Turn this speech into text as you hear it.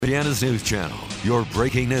Michiana's News Channel, your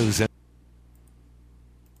breaking news.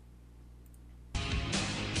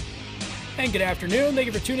 And good afternoon. Thank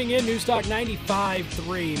you for tuning in. News Talk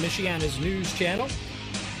 95.3, Michiana's News Channel.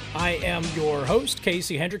 I am your host,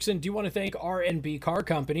 Casey Hendrickson. Do want to thank R&B Car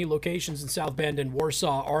Company, locations in South Bend and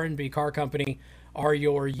Warsaw. R&B Car Company are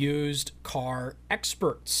your used car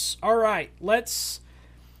experts. All right, let's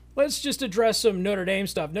just address some Notre Dame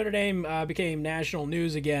stuff. Notre Dame became national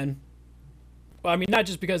news again. Well, I mean, not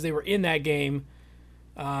just because they were in that game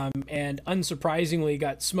and unsurprisingly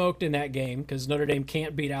got smoked in that game because Notre Dame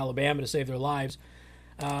can't beat Alabama to save their lives.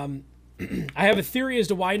 I have a theory as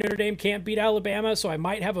to why Notre Dame can't beat Alabama, so I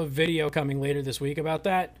might have a video coming later this week about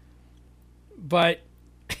that. But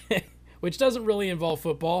which doesn't really involve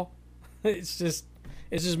football. It's just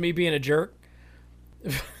me being a jerk.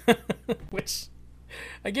 Which,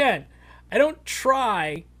 again, I'm not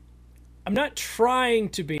trying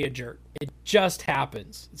to be a jerk. It just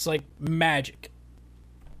happens. It's like magic.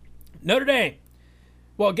 Notre Dame.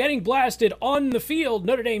 While getting blasted on the field,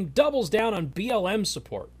 Notre Dame doubles down on BLM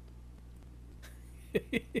support.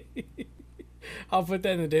 I'll put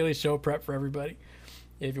that in the Daily Show prep for everybody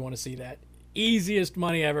if you want to see that. Easiest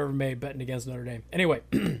money I've ever made betting against Notre Dame. Anyway,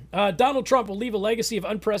 Donald Trump will leave a legacy of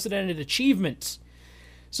unprecedented achievements.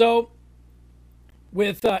 So,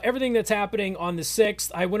 with everything that's happening on the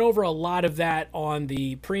 6th, I went over a lot of that on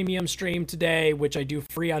the premium stream today, which I do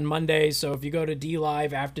free on Mondays. So if you go to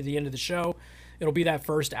DLive after the end of the show, it'll be that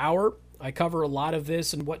first hour. I cover a lot of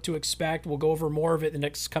this and what to expect. We'll go over more of it the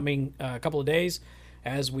next coming couple of days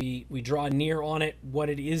as we draw near on it, what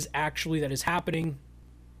it is actually that is happening.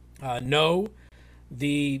 No,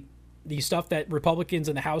 the stuff that Republicans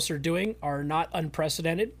in the House are doing are not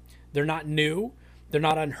unprecedented. They're not new. They're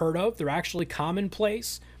not unheard of. They're actually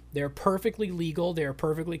commonplace. They're perfectly legal. They're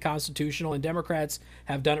perfectly constitutional. And Democrats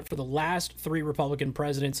have done it for the last 3 Republican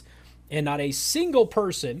presidents. And not a single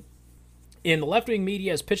person in the left-wing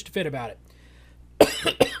media has pitched a fit about it.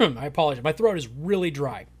 I apologize. My throat is really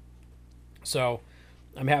dry. So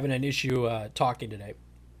I'm having an issue talking today.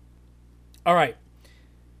 All right.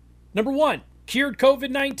 Number 1, cured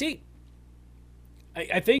COVID-19.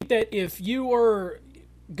 I think that if you are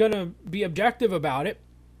going to be objective about it,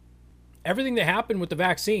 everything that happened with the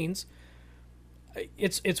vaccines,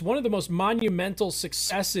 it's one of the most monumental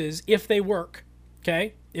successes if they work,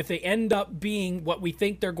 okay? If they end up being what we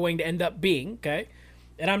think they're going to end up being, okay?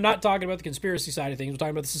 And I'm not talking about the conspiracy side of things. We're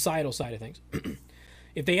talking about the societal side of things.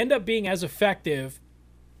 If they end up being as effective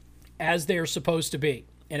as they're supposed to be,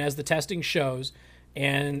 and as the testing shows,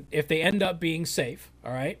 and if they end up being safe,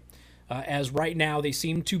 all right, as right now they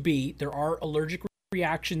seem to be, there are allergic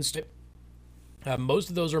reactions to most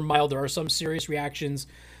of those are mild. There are some serious reactions.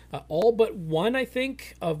 All but one, I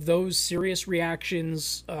think, of those serious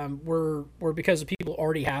reactions were because of people who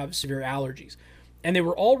already have severe allergies. And they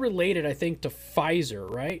were all related, I think, to Pfizer,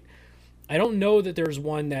 right? I don't know that there's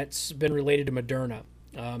one that's been related to Moderna.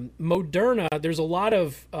 Moderna, there's a lot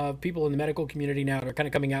of people in the medical community now that are kind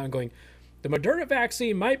of coming out and going, the Moderna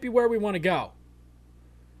vaccine might be where we want to go.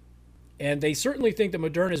 And they certainly think that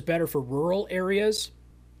Moderna is better for rural areas.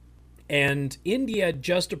 And India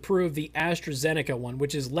just approved the AstraZeneca one,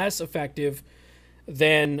 which is less effective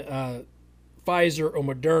than Pfizer or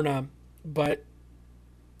Moderna. But,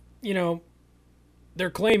 you know,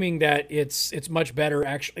 they're claiming that it's much better.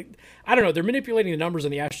 Actually, I don't know. They're manipulating the numbers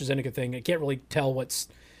on the AstraZeneca thing. I can't really tell what's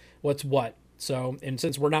what. So, and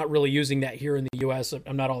since we're not really using that here in the U.S.,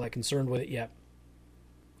 I'm not all that concerned with it yet.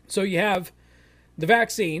 So you have the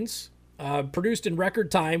vaccines produced in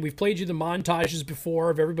record time. We've played you the montages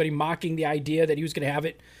before of everybody mocking the idea that he was going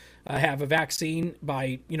to have a vaccine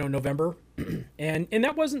by, November. and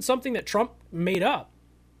that wasn't something that Trump made up.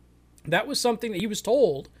 That was something that he was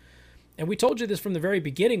told. And we told you this from the very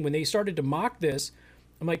beginning when they started to mock this.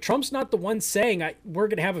 I'm like, Trump's not the one saying we're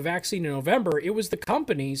going to have a vaccine in November. It was the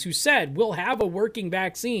companies who said we'll have a working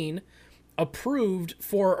vaccine approved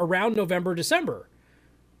for around November, December.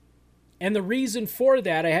 And the reason for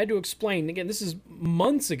that, I had to explain, again, this is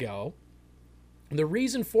months ago. The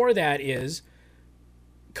reason for that is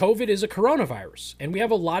COVID is a coronavirus, and we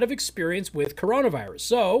have a lot of experience with coronavirus.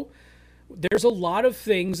 So there's a lot of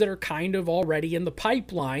things that are kind of already in the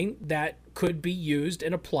pipeline that could be used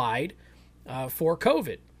and applied for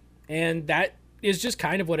COVID. And that is just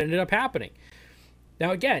kind of what ended up happening.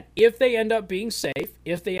 Now, again, if they end up being safe,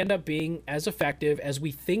 if they end up being as effective as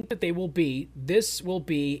we think that they will be, this will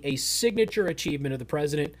be a signature achievement of the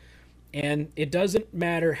president. And it doesn't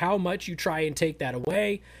matter how much you try and take that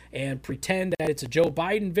away and pretend that it's a Joe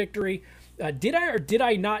Biden victory. Did I or did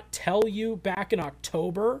I not tell you back in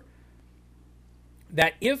October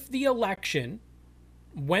that if the election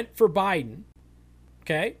went for Biden,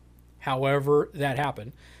 okay? However that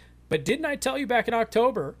happened. But didn't I tell you back in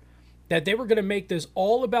October that they were going to make this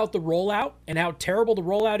all about the rollout and how terrible the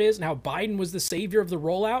rollout is and how Biden was the savior of the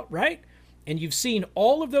rollout, right? And you've seen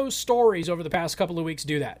all of those stories over the past couple of weeks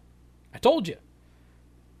do that. I told you.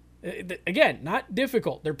 Again, not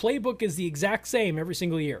difficult. Their playbook is the exact same every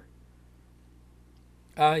single year.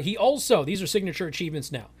 He also, these are signature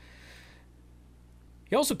achievements now.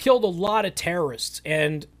 He also killed a lot of terrorists.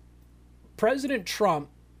 And President Trump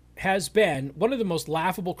has been, one of the most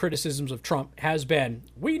laughable criticisms of Trump has been,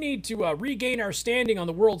 we need to regain our standing on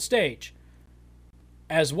the world stage.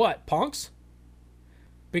 As what, punks?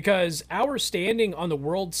 Because our standing on the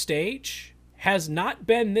world stage has not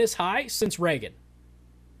been this high since Reagan.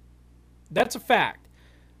 That's a fact.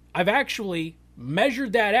 I've actually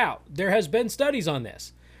measured that out. There has been studies on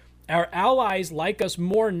this. Our allies like us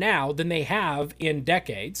more now than they have in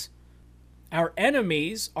decades. Our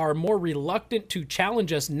enemies are more reluctant to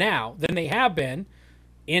challenge us now than they have been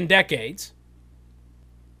in decades.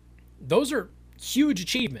 Those are huge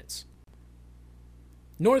achievements.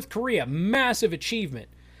 North Korea, massive achievement.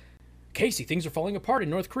 Casey, things are falling apart in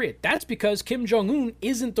North Korea. That's because Kim Jong-un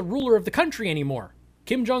isn't the ruler of the country anymore.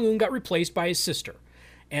 Kim Jong-un got replaced by his sister.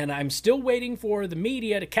 And I'm still waiting for the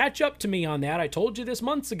media to catch up to me on that. I told you this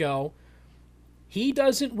months ago. He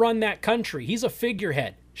doesn't run that country. He's a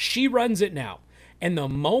figurehead. She runs it now. And the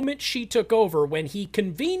moment she took over, when he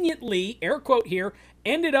conveniently, air quote here,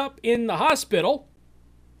 ended up in the hospital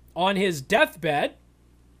on his deathbed,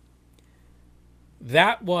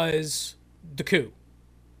 that was the coup.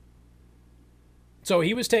 So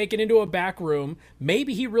he was taken into a back room.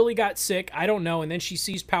 Maybe he really got sick. I don't know. And then she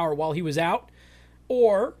seized power while he was out.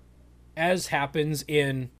 Or, as happens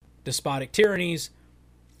in despotic tyrannies,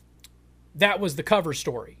 that was the cover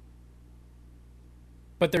story.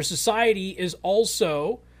 But their society is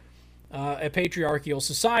also a patriarchal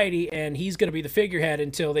society, and he's going to be the figurehead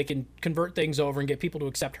until they can convert things over and get people to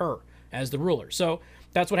accept her as the ruler. So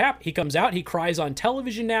that's what happened. He comes out, he cries on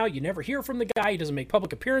television now. You never hear from the guy. He doesn't make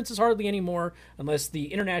public appearances hardly anymore unless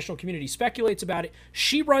the international community speculates about it.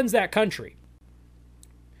 She runs that country.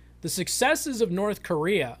 The successes of North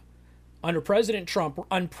Korea under President Trump were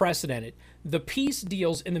unprecedented. The peace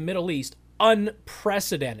deals in the Middle East,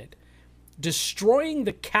 unprecedented. Destroying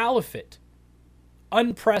the caliphate,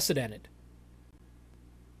 unprecedented.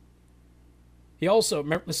 He also,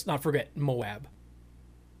 let's not forget Moab.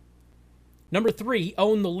 Number 3, he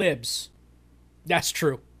owned the libs. That's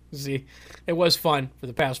true. See, it was fun for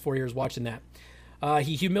the past 4 years watching that.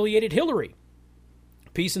 He humiliated Hillary.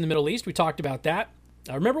 Peace in the Middle East, we talked about that.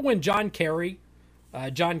 Remember when John Kerry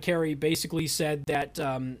basically said that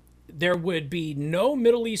there would be no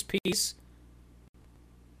Middle East peace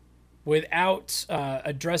without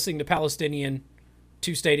addressing the Palestinian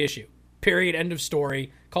two-state issue. Period. End of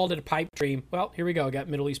story. Called it a pipe dream. Well, here we go. Got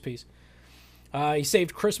Middle East peace. He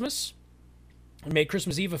saved Christmas. He made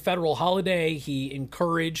Christmas Eve a federal holiday. He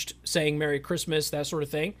encouraged saying Merry Christmas, that sort of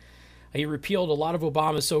thing. He repealed a lot of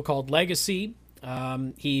Obama's so-called legacy.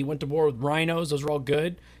 He went to war with rhinos. Those were all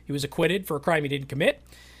good. He was acquitted for a crime he didn't commit.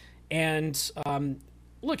 And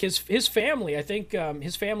look, his family, I think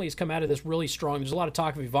his family has come out of this really strong. There's a lot of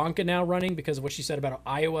talk of Ivanka now running because of what she said about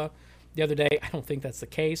Iowa the other day. I don't think that's the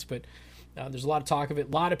case, but there's a lot of talk of it. A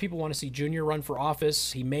lot of people want to see Junior run for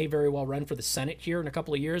office. He may very well run for the Senate here in a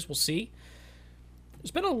couple of years. We'll see. There's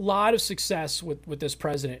been a lot of success with this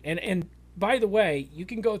president. And by the way, you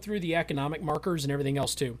can go through the economic markers and everything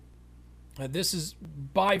else too. This is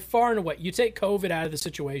by far and away, you take COVID out of the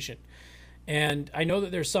situation. And I know that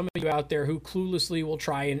there's some of you out there who cluelessly will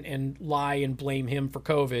try and lie and blame him for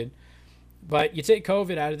COVID. But you take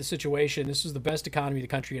COVID out of the situation, this was the best economy the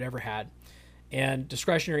country had ever had. And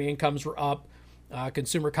discretionary incomes were up.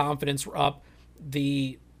 Consumer confidence were up.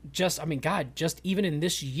 Just even in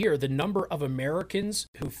this year, the number of Americans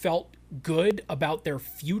who felt good about their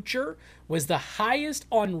future was the highest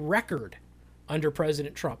on record under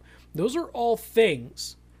President Trump. Those are all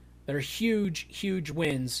things that are huge, huge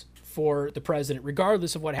wins for the president,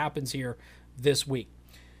 regardless of what happens here this week.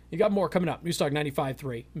 You got more coming up. Newstalk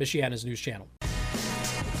 95.3, Michiana's news channel.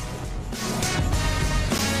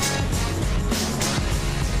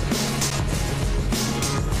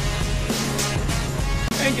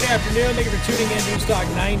 And good afternoon. Thank you for tuning in. Newstalk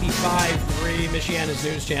 95.3, Michiana's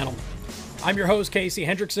news channel. I'm your host, Casey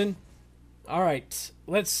Hendrickson. All right,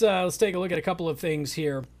 let's take a look at a couple of things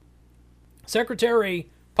here. Secretary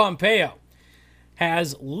Pompeo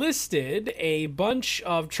has listed a bunch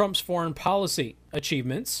of Trump's foreign policy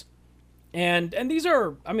achievements. And these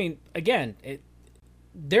are,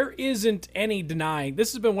 there isn't any denying.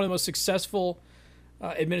 This has been one of the most successful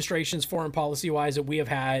administrations foreign policy wise that we have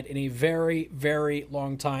had in a very, very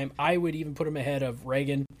long time. I would even put him ahead of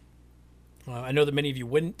Reagan. I know that many of you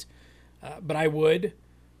wouldn't, but I would.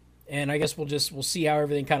 And I guess we'll see how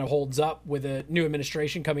everything kind of holds up with a new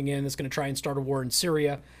administration coming in that's going to try and start a war in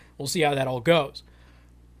Syria. We'll see how that all goes.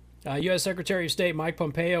 U.S. Secretary of State Mike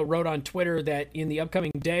Pompeo wrote on Twitter that in the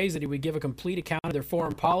upcoming days that he would give a complete account of their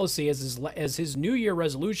foreign policy as his New Year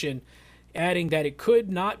resolution, adding that it could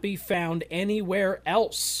not be found anywhere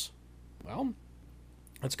else. Well,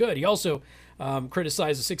 that's good. He also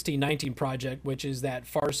criticized the 1619 Project, which is that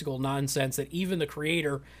farcical nonsense that even the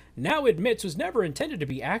creator now admits was never intended to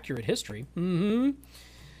be accurate history.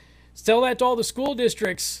 Tell that to all the school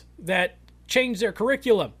districts that changed their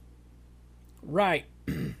curriculum. Right.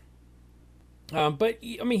 But,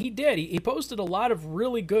 I mean, he did. He posted a lot of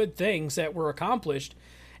really good things that were accomplished.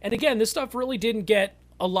 And again, this stuff really didn't get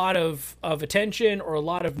a lot of attention or a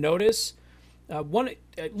lot of notice.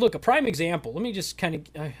 Look, a prime example. Let me just kind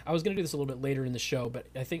of, I was going to do this a little bit later in the show, but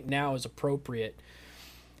I think now is appropriate.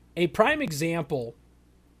 A prime example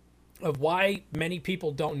of why many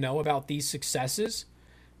people don't know about these successes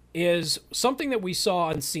is something that we saw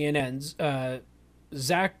on CNN's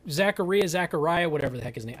Zachariah, whatever the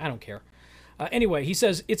heck his name, I don't care. Anyway, he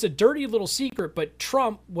says, it's a dirty little secret, but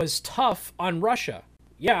Trump was tough on Russia.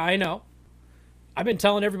 Yeah, I know. I've been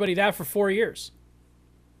telling everybody that for 4 years.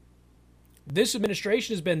 This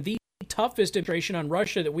administration has been the toughest administration on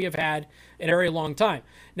Russia that we have had in a very long time.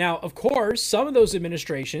 Now, of course, some of those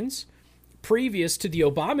administrations previous to the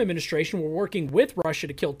Obama administration were working with Russia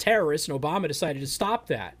to kill terrorists, and Obama decided to stop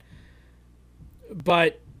that.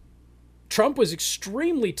 But Trump was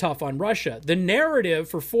extremely tough on Russia. The narrative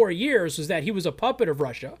for 4 years was that he was a puppet of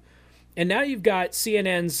Russia. And now you've got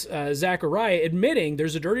CNN's Zachariah admitting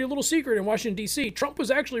there's a dirty little secret in Washington, D.C. Trump was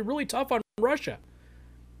actually really tough on Russia.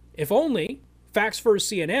 If only Facts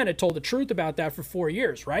First CNN had told the truth about that for 4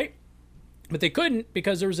 years, right? But they couldn't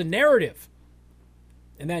because there was a narrative.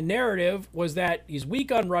 And that narrative was that he's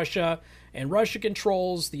weak on Russia and Russia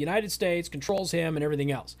controls the United States, controls him and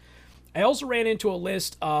everything else. I also ran into a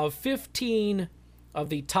list of 15 of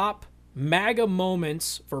the top MAGA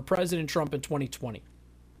moments for President Trump in 2020.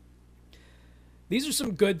 These are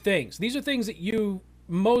some good things. These are things that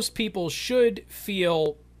most people should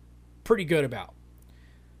feel pretty good about.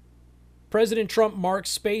 President Trump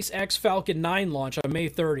marks SpaceX Falcon 9 launch on May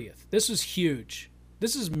 30th. This is huge.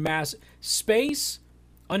 This is massive. Space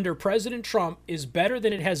under President Trump is better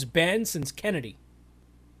than it has been since Kennedy.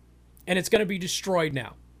 And it's going to be destroyed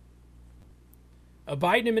now. A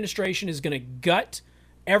Biden administration is going to gut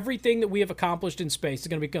everything that we have accomplished in space. It's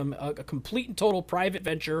going to become a complete and total private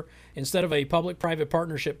venture instead of a public-private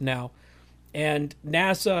partnership now. And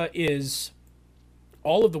NASA is,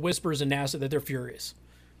 all of the whispers in NASA that they're furious.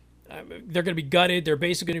 They're going to be gutted. They're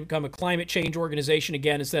basically going to become a climate change organization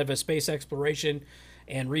again instead of a space exploration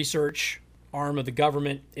and research arm of the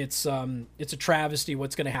government. It's a travesty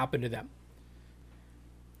what's going to happen to them.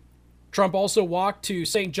 Trump also walked to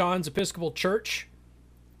St. John's Episcopal Church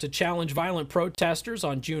to challenge violent protesters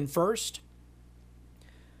on June 1st.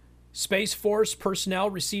 Space Force personnel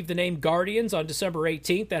received the name Guardians on December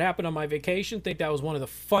 18th. That happened on my vacation. I think that was one of the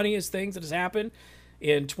funniest things that has happened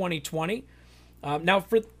in 2020.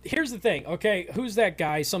 Here's the thing, okay? Who's that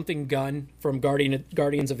guy, something Gunn from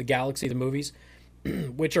Guardians of the Galaxy, the movies,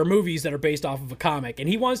 which are movies that are based off of a comic, and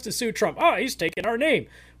he wants to sue Trump. Oh, he's taking our name.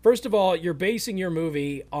 First of all, you're basing your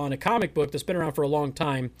movie on a comic book that's been around for a long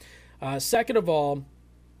time. Second of all,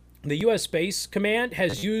 the U.S. Space Command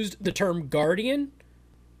has used the term Guardian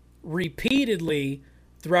repeatedly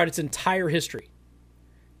throughout its entire history,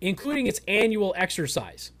 including its annual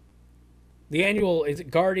exercise. The annual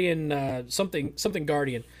Guardian, something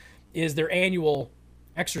Guardian, is their annual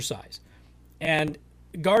exercise. And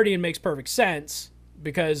Guardian makes perfect sense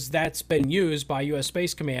because that's been used by U.S.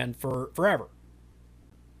 Space Command for forever.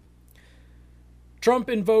 Trump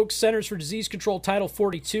invokes Centers for Disease Control Title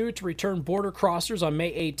 42 to return border crossers on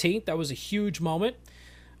May 18th. That was a huge moment.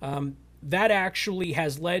 That actually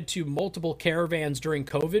has led to multiple caravans during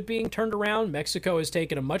COVID being turned around. Mexico has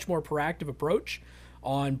taken a much more proactive approach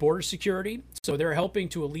on border security. So they're helping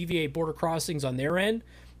to alleviate border crossings on their end,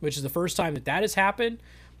 which is the first time that has happened.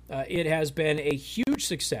 It has been a huge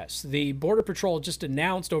success. The Border Patrol just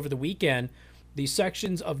announced over the weekend the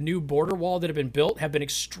sections of new border wall that have been built have been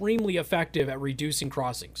extremely effective at reducing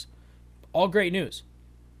crossings. All great news.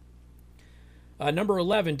 Number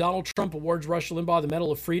 11, Donald Trump awards Rush Limbaugh the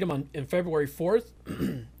Medal of Freedom on February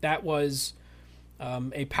 4th. That was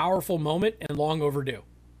a powerful moment and long overdue.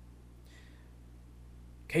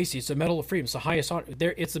 Casey, it's the Medal of Freedom. It's the highest honor.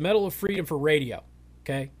 It's the Medal of Freedom for radio.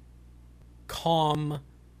 Okay? calm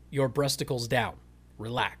your breasticles down.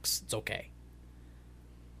 Relax. It's okay.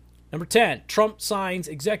 Number 10, Trump signs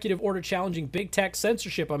executive order challenging big tech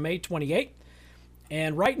censorship on May 28th.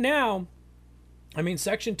 And right now,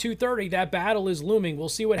 Section 230, that battle is looming. We'll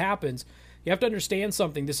see what happens. You have to understand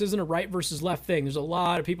something. This isn't a right versus left thing. There's a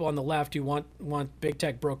lot of people on the left who want big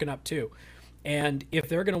tech broken up too. And if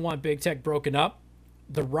they're going to want big tech broken up,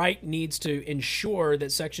 the right needs to ensure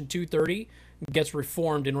that Section 230 gets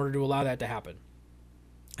reformed in order to allow that to happen.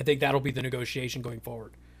 I think that'll be the negotiation going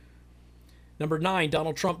forward. Number 9,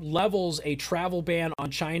 Donald Trump levels a travel ban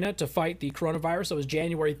on China to fight the coronavirus. That was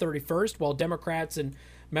January 31st, while Democrats and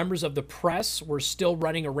members of the press were still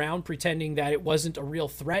running around pretending that it wasn't a real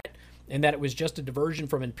threat and that it was just a diversion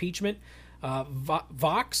from impeachment.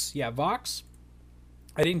 Vox.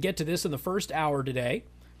 I didn't get to this in the first hour today.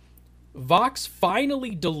 Vox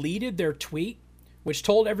finally deleted their tweet, which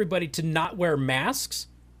told everybody to not wear masks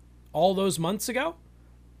all those months ago.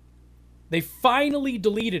 They finally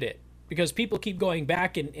deleted it because people keep going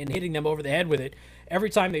back and hitting them over the head with it every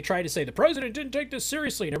time they try to say the president didn't take this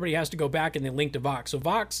seriously, and everybody has to go back and then link to Vox. So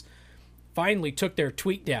Vox finally took their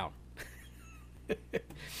tweet down.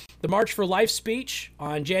 The March for Life speech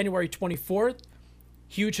on January 24th,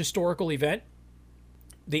 huge historical event.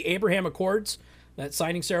 The Abraham Accords, that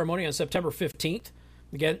signing ceremony on September 15th.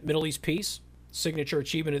 Again, Middle East peace, signature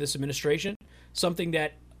achievement of this administration, something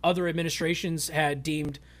that other administrations had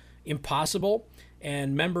deemed impossible,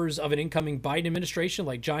 and members of an incoming Biden administration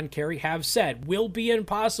like John Kerry have said will be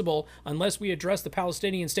impossible unless we address the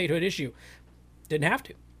Palestinian statehood issue. Didn't have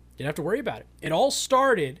to worry about it. It all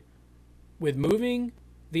started with moving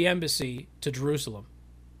the embassy to Jerusalem,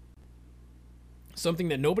 something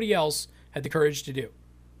that nobody else had the courage to do.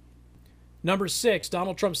 Number 6,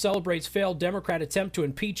 Donald Trump celebrates failed Democrat attempt to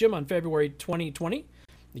impeach him on February 2020.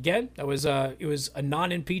 Again, it was a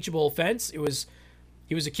non-impeachable offense. He was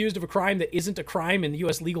accused of a crime that isn't a crime in the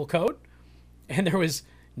U.S. legal code, and there was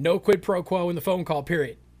no quid pro quo in the phone call,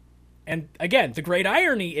 period. And again, the great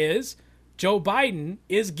irony is Joe Biden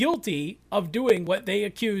is guilty of doing what they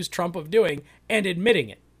accused Trump of doing and admitting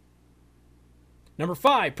it. Number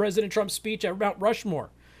 5, President Trump's speech at Mount Rushmore.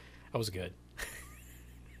 That was good.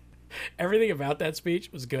 Everything about that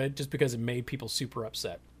speech was good just because it made people super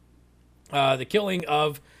upset. The killing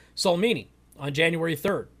of Soleimani on January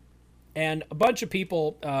 3rd. And a bunch of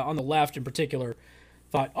people on the left in particular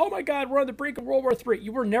thought, oh my God, we're on the brink of World War III.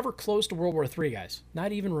 You were never close to World War III, guys.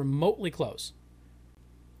 Not even remotely close.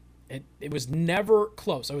 It was never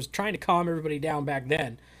close. I was trying to calm everybody down back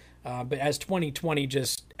then. But as 2020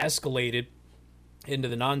 just escalated into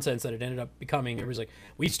the nonsense that it ended up becoming, it was like,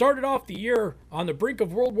 we started off the year on the brink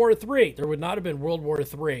of World War III. There would not have been World War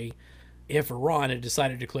III if Iran had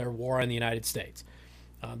decided to declare war on the United States.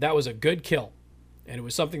 That was a good kill. And it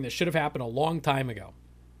was something that should have happened a long time ago.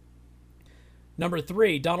 Number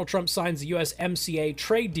 3, Donald Trump signs the USMCA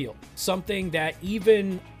trade deal, something that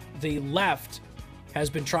even the left has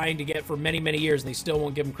been trying to get for many, many years, and they still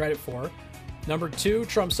won't give him credit for. Number 2,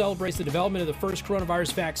 Trump celebrates the development of the first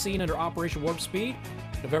coronavirus vaccine under Operation Warp Speed,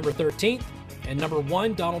 November 13th. And number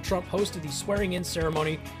 1, Donald Trump hosted the swearing-in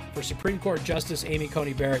ceremony for Supreme Court Justice Amy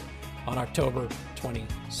Coney Barrett on October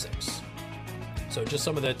 26th. So just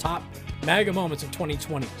some of the top MAGA moments of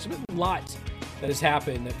 2020. There's a lot that has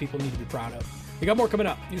happened that people need to be proud of. We got more coming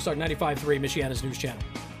up. News Talk 95.3, Michiana's news channel.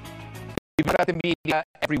 We talk about the media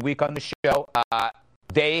every week on the show.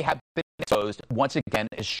 They have been exposed once again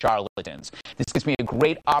as charlatans. This gives me a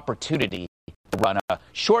great opportunity to run a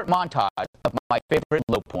short montage of my favorite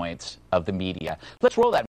low points of the media. Let's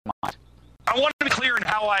roll that montage. I want to be clear in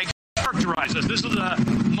how I characterize this. This is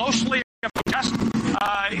mostly a protest.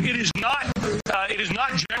 It is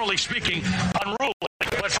not generally speaking unruly,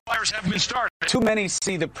 but fires have been started. Too many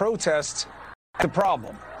see the protests as the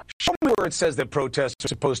problem. Show me where it says that protests are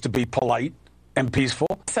supposed to be polite and peaceful.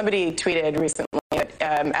 Somebody tweeted recently that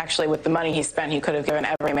actually with the money he spent, he could have given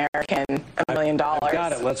every American $1 million. I've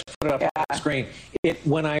got it. Let's put it up on the screen.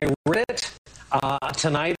 When I read it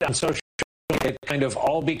tonight on social media, it kind of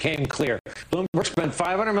all became clear. Bloomberg spent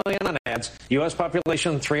 $500 million on ads. U.S.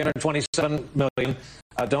 population 327 million.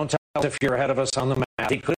 Don't tell us if you're ahead of us on the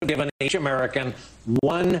math. He could have given each American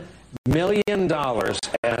 $1 million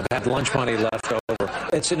and had lunch money left over.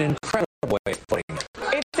 It's an incredible way of putting it.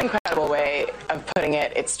 It's an incredible way of putting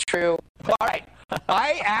it. It's true. All right.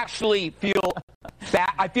 I actually feel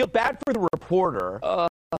bad. I feel bad for the reporter.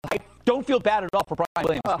 I don't feel bad at all for Brian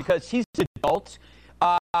Williams because he's an adult.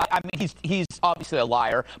 I mean, he's obviously a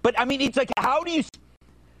liar. But, I mean, it's like, how do you...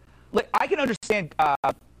 Like, I can understand...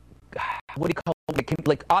 what do you call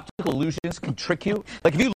like optical illusions can trick you.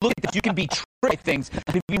 Like if you look at this, you can be tricked by things.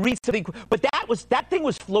 If you read something, but that thing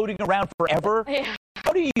was floating around forever. Yeah.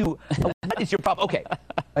 How do you? What is your problem? Okay,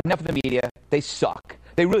 enough of the media. They suck.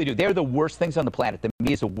 They really do. They're the worst things on the planet. The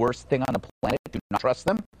media is the worst thing on the planet. Do not trust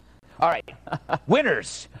them. All right,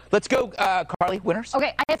 winners. Let's go, Carly. Winners.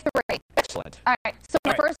 Okay, I have 3. Excellent. All right. So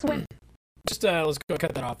the first win. Just let's go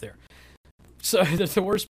cut that off there. So the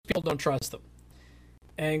worst people don't trust them.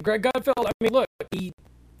 And Greg Gutfeld, I mean, look, he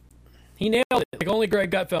nailed it like only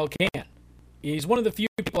Greg Gutfeld can. He's one of the few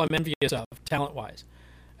people I'm envious of, talent-wise.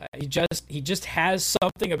 He just has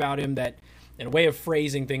something about him that, in a way of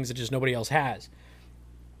phrasing things that just nobody else has.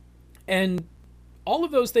 And all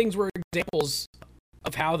of those things were examples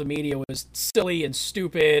of how the media was silly and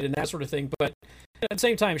stupid and that sort of thing. But at the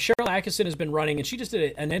same time, Cheryl Atkinson has been running, and she just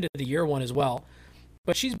did an end of the year one as well.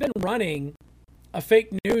 But she's been running a fake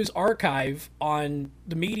news archive on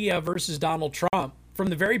the media versus Donald Trump from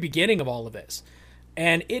the very beginning of all of this.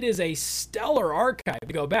 And it is a stellar archive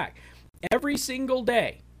to go back. Every single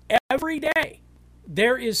day, every day,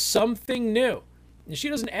 there is something new. And she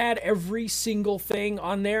doesn't add every single thing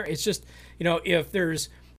on there. It's just, if there's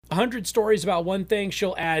 100 stories about one thing,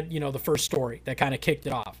 she'll add, the first story that kind of kicked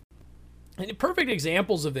it off. And perfect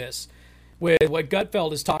examples of this with what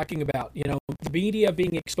Gutfeld is talking about, the media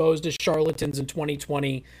being exposed as charlatans in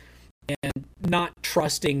 2020 and not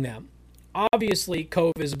trusting them. Obviously,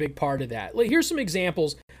 Cove is a big part of that. Here's some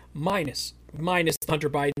examples, minus the Hunter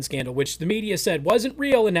Biden scandal, which the media said wasn't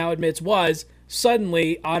real and now admits was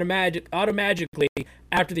suddenly, automatically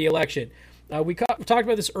after the election. We talked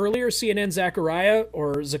about this earlier. CNN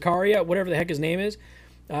Zakaria, whatever the heck his name is.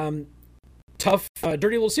 Tough,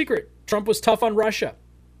 dirty little secret. Trump was tough on Russia.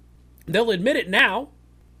 They'll admit it now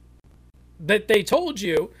that they told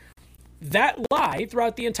you that lie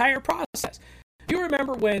throughout the entire process. You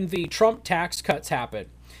remember when the Trump tax cuts happened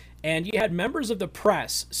and you had members of the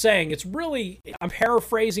press saying it's really, I'm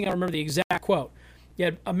paraphrasing, I don't remember the exact quote. You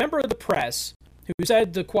had a member of the press who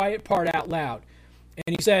said the quiet part out loud.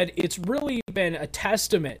 And he said, it's really been a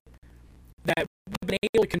testament that we've been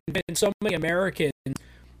able to convince so many Americans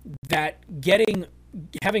that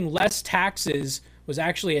having less taxes was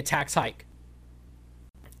actually a tax hike.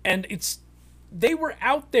 And they were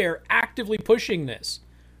out there actively pushing this.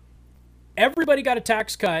 Everybody got a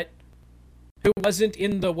tax cut who wasn't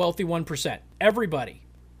in the wealthy 1%. Everybody.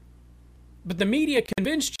 But the media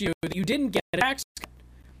convinced you that you didn't get a tax cut.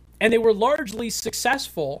 And they were largely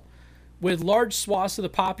successful with large swaths of the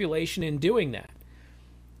population in doing that.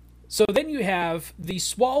 So then you have the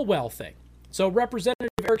Swalwell thing. So Representative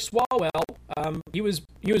Eric Swalwell, he was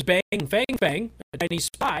banging Fang, a Chinese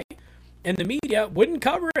spy, and the media wouldn't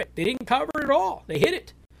cover it. They didn't cover it at all. They hid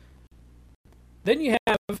it. Then you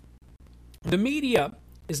have the media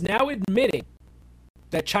is now admitting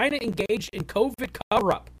that China engaged in COVID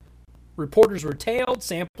cover-up. Reporters were tailed,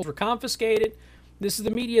 samples were confiscated. This is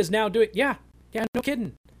the media is now doing. Yeah, no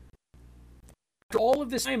kidding. After all of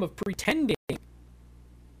this time of pretending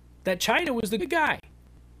that China was the good guy,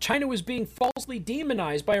 China was being falsely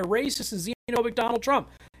demonized by a racist and xenophobic Donald Trump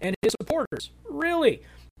and his supporters. Really?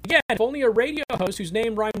 Again, if only a radio host whose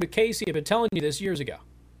name rhymed with Casey had been telling you this years ago.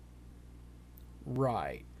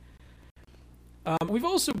 Right. We've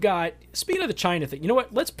also got, speaking of the China thing, you know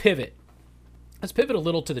what? Let's pivot. Let's pivot a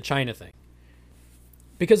little to the China thing.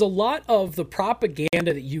 Because a lot of the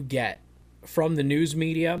propaganda that you get from the news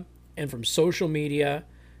media and from social media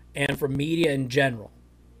and from media in general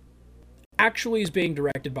actually is being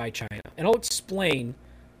directed by China. And I'll explain.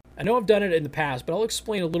 I know I've done it in the past, but I'll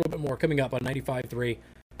explain a little bit more coming up on 95.3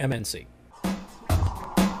 MNC.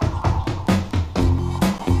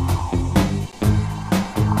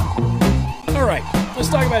 All right, let's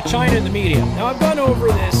talk about China and the media. Now, I've gone over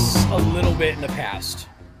this a little bit in the past,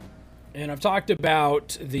 and I've talked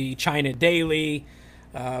about the China Daily.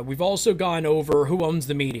 We've also gone over who owns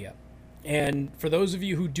the media. And for those of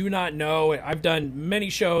you who do not know, I've done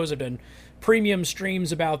many shows, I've done premium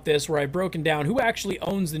streams about this where I've broken down who actually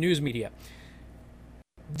owns the news media.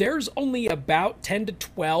 There's only about 10 to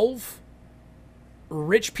 12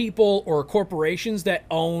 rich people or corporations that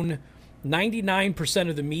own 99%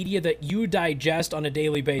 of the media that you digest on a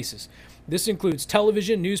daily basis. This includes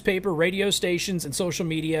television, newspaper, radio stations, and social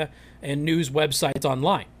media and news websites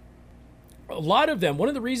online. A lot of them, one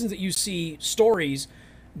of the reasons that you see stories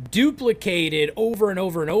duplicated over and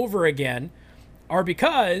over and over again are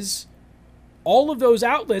because all of those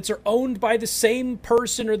outlets are owned by the same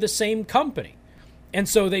person or the same company. And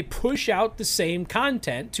so they push out the same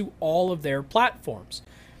content to all of their platforms.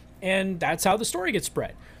 And that's how the story gets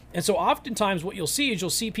spread. And so oftentimes what you'll see is you'll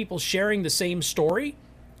see people sharing the same story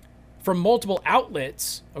from multiple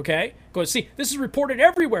outlets, okay, go, see, this is reported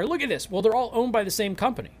everywhere. Look at this. Well, they're all owned by the same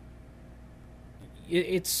company.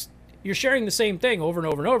 You're sharing the same thing over and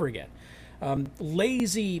over and over again.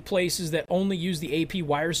 Lazy places that only use the AP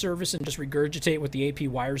wire service and just regurgitate what the AP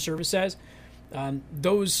wire service says,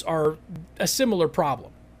 those are a similar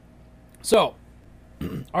problem. So,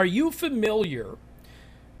 are you familiar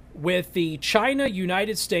with the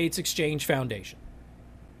China-United States Exchange Foundation?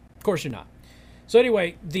 Of course you're not. So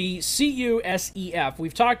anyway, the CUSEF,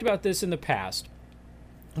 we've talked about this in the past,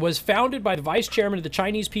 was founded by the vice chairman of the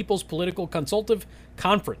Chinese People's Political Consultative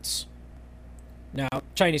Conference. Now,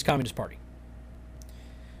 Chinese Communist Party.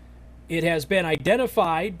 It has been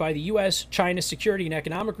identified by the U.S. China Security and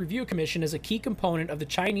Economic Review Commission as a key component of the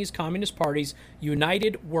Chinese Communist Party's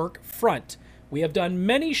United Work Front. We have done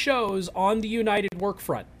many shows on the United Work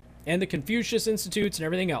Front and the Confucius Institutes and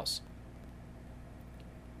everything else.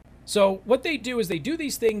 So what they do is they do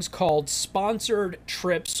these things called sponsored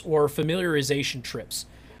trips or familiarization trips.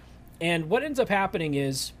 And what ends up happening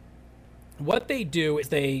is what they do is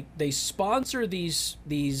they sponsor these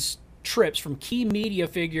trips from key media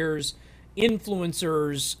figures,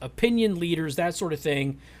 influencers, opinion leaders, that sort of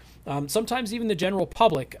thing. Sometimes even the general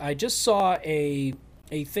public. I just saw a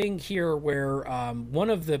thing here where one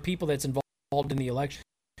of the people that's involved in the election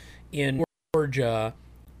in Georgia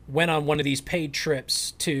went on one of these paid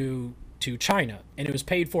trips to China, and it was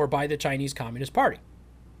paid for by the Chinese Communist Party.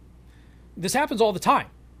 This happens all the time.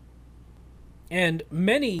 And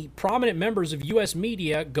many prominent members of U.S.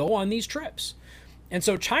 media go on these trips. And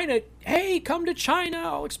so China, hey, come to China,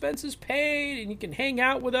 all expenses paid, and you can hang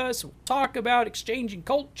out with us, we'll talk about exchanging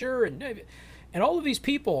culture, and all of these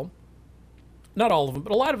people, not all of them,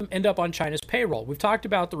 but a lot of them end up on China's payroll. We've talked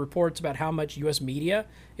about the reports about how much U.S. media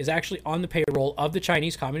is actually on the payroll of the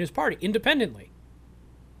Chinese Communist Party, independently.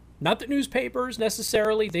 Not the newspapers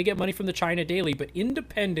necessarily, they get money from the China Daily, but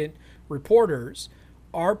independent reporters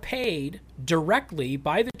are paid directly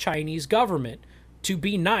by the Chinese government to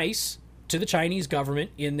be nice to the Chinese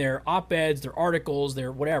government in their op-eds, their articles,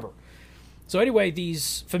 their whatever. So anyway,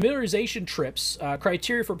 these familiarization trips,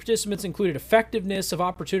 criteria for participants included effectiveness of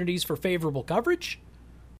opportunities for favorable coverage.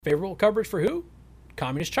 Favorable coverage for who?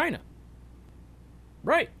 Communist China.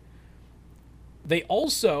 Right. They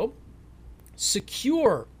also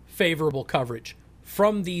secure favorable coverage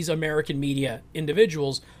from these American media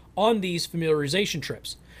individuals on these familiarization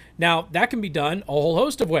trips. Now, that can be done a whole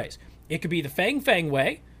host of ways. It could be the Fang Fang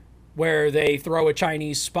way, where they throw a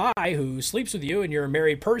Chinese spy who sleeps with you and you're a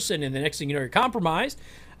married person and the next thing you know, you're compromised.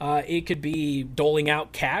 It could be doling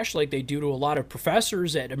out cash like they do to a lot of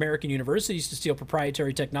professors at American universities to steal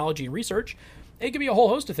proprietary technology and research. It could be a whole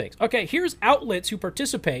host of things. Okay, here's outlets who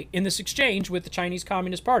participate in this exchange with the Chinese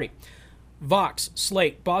Communist Party. Vox,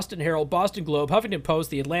 Slate, Boston Herald, Boston Globe, Huffington Post,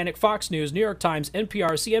 The Atlantic, Fox News, New York Times,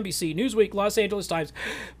 NPR, CNBC, Newsweek, Los Angeles Times,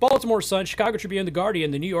 Baltimore Sun, Chicago Tribune, The Guardian,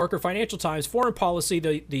 The New Yorker, Financial Times, Foreign Policy,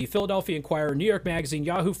 the Philadelphia Inquirer, New York Magazine,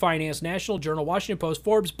 Yahoo Finance, National Journal, Washington Post,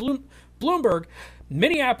 Forbes, Bloomberg,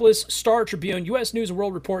 Minneapolis Star Tribune, U.S. News and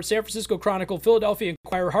World Report, San Francisco Chronicle, Philadelphia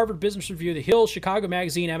Inquirer, Harvard Business Review, The Hill, Chicago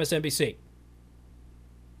Magazine, MSNBC.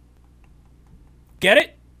 Get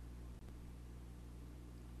it?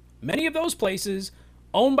 Many of those places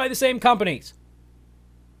owned by the same companies.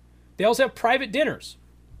 They also have private dinners.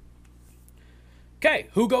 Okay,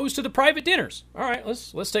 who goes to the private dinners? All right,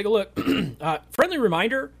 let's take a look. Friendly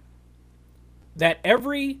reminder that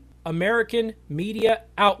every American media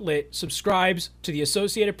outlet subscribes to the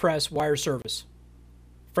Associated Press wire service.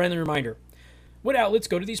 Friendly reminder. What outlets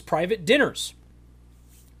go to these private dinners?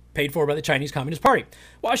 Paid for by the Chinese Communist Party.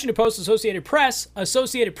 Washington Post, Associated Press,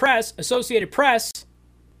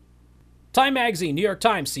 Time Magazine, New York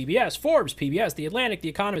Times, CBS, Forbes, PBS, The Atlantic, The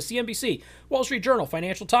Economist, The Economist, CNBC, Wall Street Journal,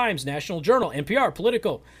 Financial Times, National Journal, NPR,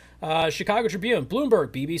 Politico, Chicago Tribune,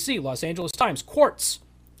 Bloomberg, BBC, Los Angeles Times, Quartz,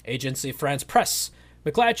 Agence France Presse,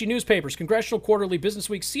 McClatchy Newspapers, Congressional Quarterly, Business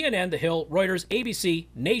Week, CNN, The Hill, Reuters, ABC,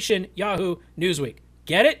 Nation, Yahoo, Newsweek.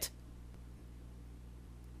 Get it?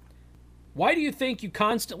 Why do you think you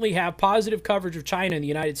constantly have positive coverage of China in the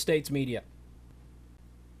United States media?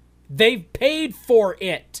 They've paid for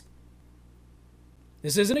it.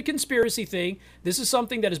 This isn't a conspiracy thing. This is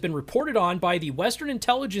something that has been reported on by the Western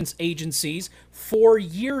intelligence agencies for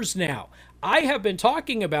years now. I have been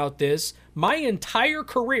talking about this my entire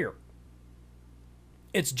career.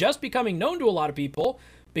 It's just becoming known to a lot of people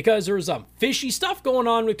because there's some fishy stuff going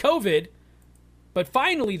on with COVID. But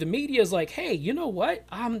finally, the media is like, hey, you know what?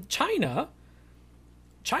 China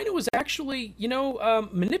was actually,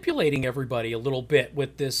 manipulating everybody a little bit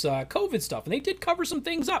with this COVID stuff. And they did cover some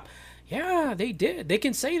things up. Yeah, they did. They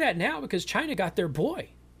can say that now because China got their boy.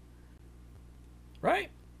 right?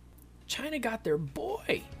 China got their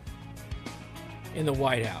boy in the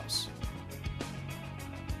White House.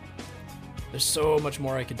 There's so much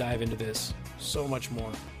more I could dive into this. So much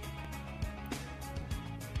more.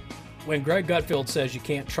 When Greg Gutfeld says you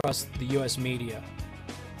can't trust the U.S. media,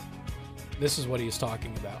 this is what he is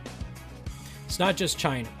talking about. It's not just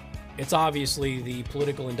China. It's obviously the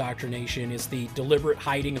political indoctrination. It's the deliberate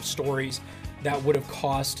hiding of stories that would have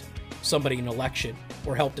cost somebody an election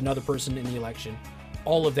or helped another person in the election.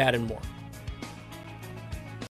 All of that and more.